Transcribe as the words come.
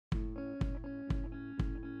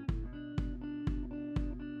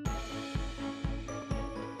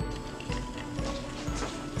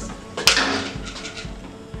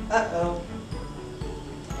Uh-oh.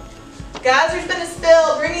 Guys, there's been a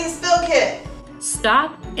spill. Bring me the spill kit.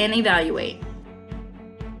 Stop and evaluate.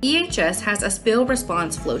 EHS has a spill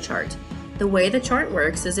response flowchart. The way the chart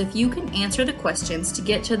works is if you can answer the questions to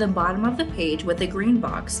get to the bottom of the page with a green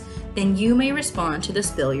box, then you may respond to the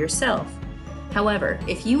spill yourself. However,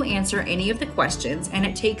 if you answer any of the questions and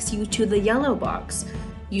it takes you to the yellow box,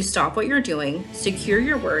 you stop what you're doing, secure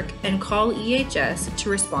your work, and call EHS to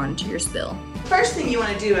respond to your spill. First thing you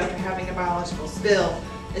want to do after having a biological spill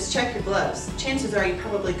is check your gloves. Chances are you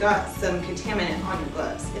probably got some contaminant on your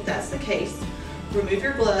gloves. If that's the case, remove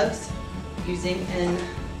your gloves using an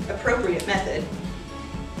appropriate method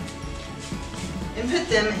and put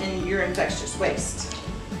them in your infectious waste.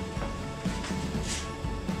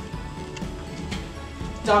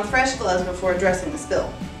 Don fresh gloves before addressing the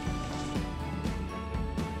spill.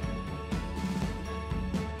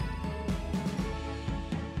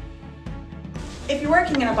 If you're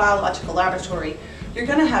working in a biological laboratory, you're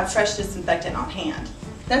going to have fresh disinfectant on hand.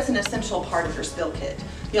 That's an essential part of your spill kit.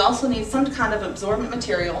 You also need some kind of absorbent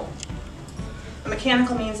material, a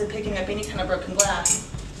mechanical means of picking up any kind of broken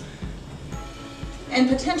glass, and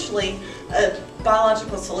potentially a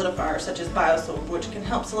biological solidifier such as biosoap, which can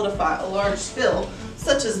help solidify a large spill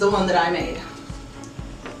such as the one that I made.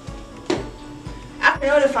 After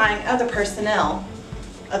notifying other personnel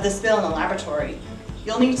of the spill in the laboratory,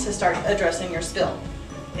 you'll need to start addressing your spill.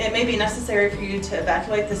 It may be necessary for you to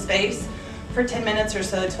evacuate the space for 10 minutes or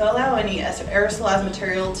so to allow any aerosolized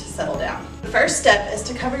material to settle down. The first step is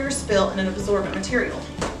to cover your spill in an absorbent material.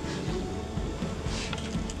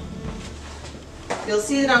 You'll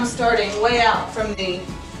see that I'm starting way out from the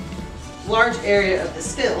large area of the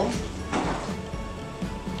spill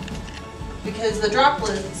because the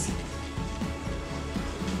droplets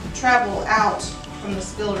travel out from the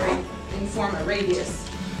spill ring and form a radius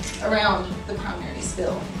around the primary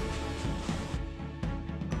spill.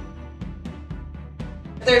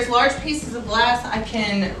 If there's large pieces of glass I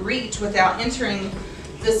can reach without entering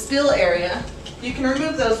the spill area, you can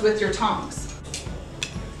remove those with your tongs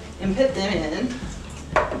and put them in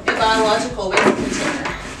a biological waste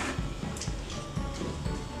container.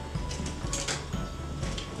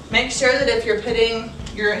 Make sure that if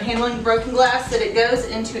you're handling broken glass, that it goes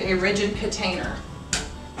into a rigid container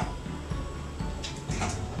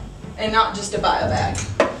and not just a bio bag.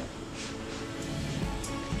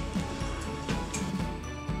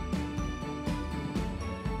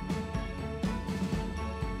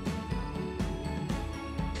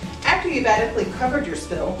 After you've adequately covered your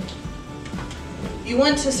spill, you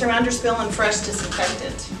want to surround your spill in fresh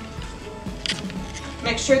disinfectant.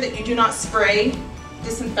 Make sure that you do not spray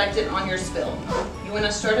disinfectant on your spill. You want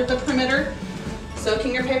to start at the perimeter,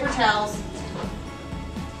 soaking your paper towels,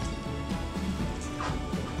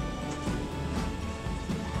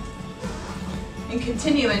 and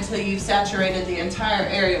continue until you've saturated the entire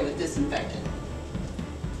area with disinfectant.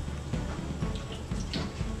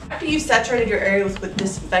 After you've saturated your area with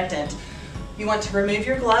disinfectant, you want to remove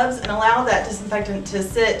your gloves and allow that disinfectant to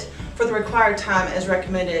sit for the required time as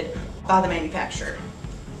recommended by the manufacturer.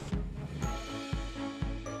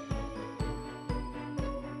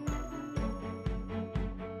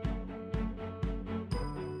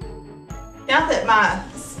 Now that my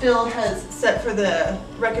spill has set for the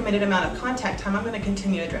recommended amount of contact time, I'm going to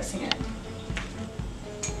continue addressing it.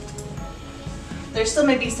 There still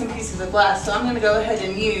may be some pieces of glass, so I'm going to go ahead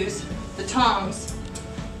and use the tongs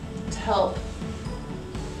to help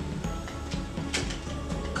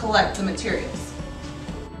collect the materials.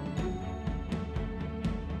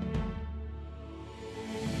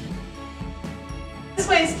 This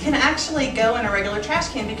waste can actually go in a regular trash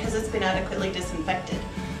can because it's been adequately disinfected.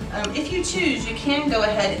 If you choose, you can go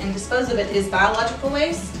ahead and dispose of it as biological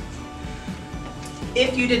waste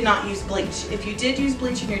if you did not use bleach. If you did use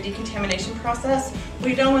bleach in your decontamination process,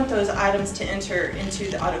 we don't want those items to enter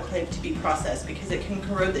into the autoclave to be processed because it can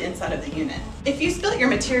corrode the inside of the unit. If you spilt your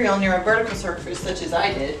material near a vertical surface such as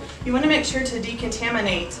I did, you want to make sure to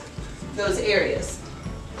decontaminate those areas.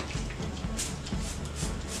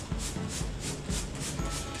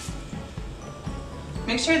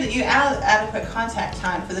 Make sure that you add adequate contact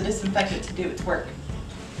time for the disinfectant to do its work.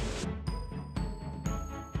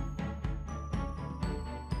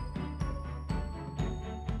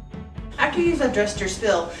 After you've addressed your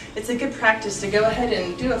spill, it's a good practice to go ahead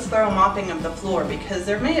and do a thorough mopping of the floor because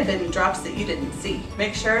there may have been drops that you didn't see.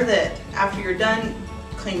 Make sure that after you're done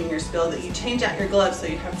cleaning your spill that you change out your gloves so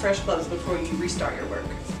you have fresh gloves before you restart your work.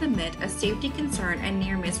 Submit a safety concern and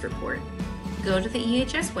near miss report. Go to the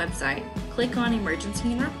EHS website, click on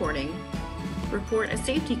Emergency and Reporting, report a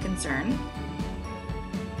safety concern,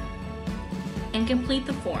 and complete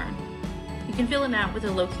the form. You can fill it out with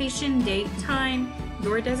a location, date, time,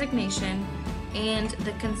 your designation, and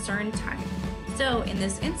the concern type. So in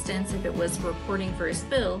this instance, if it was reporting for a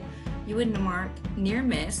spill, you would mark near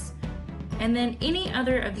miss, and then any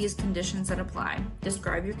other of these conditions that apply.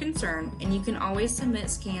 Describe your concern, and you can always submit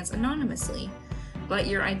scans anonymously, but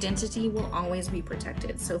your identity will always be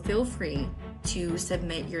protected, so feel free to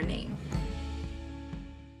submit your name.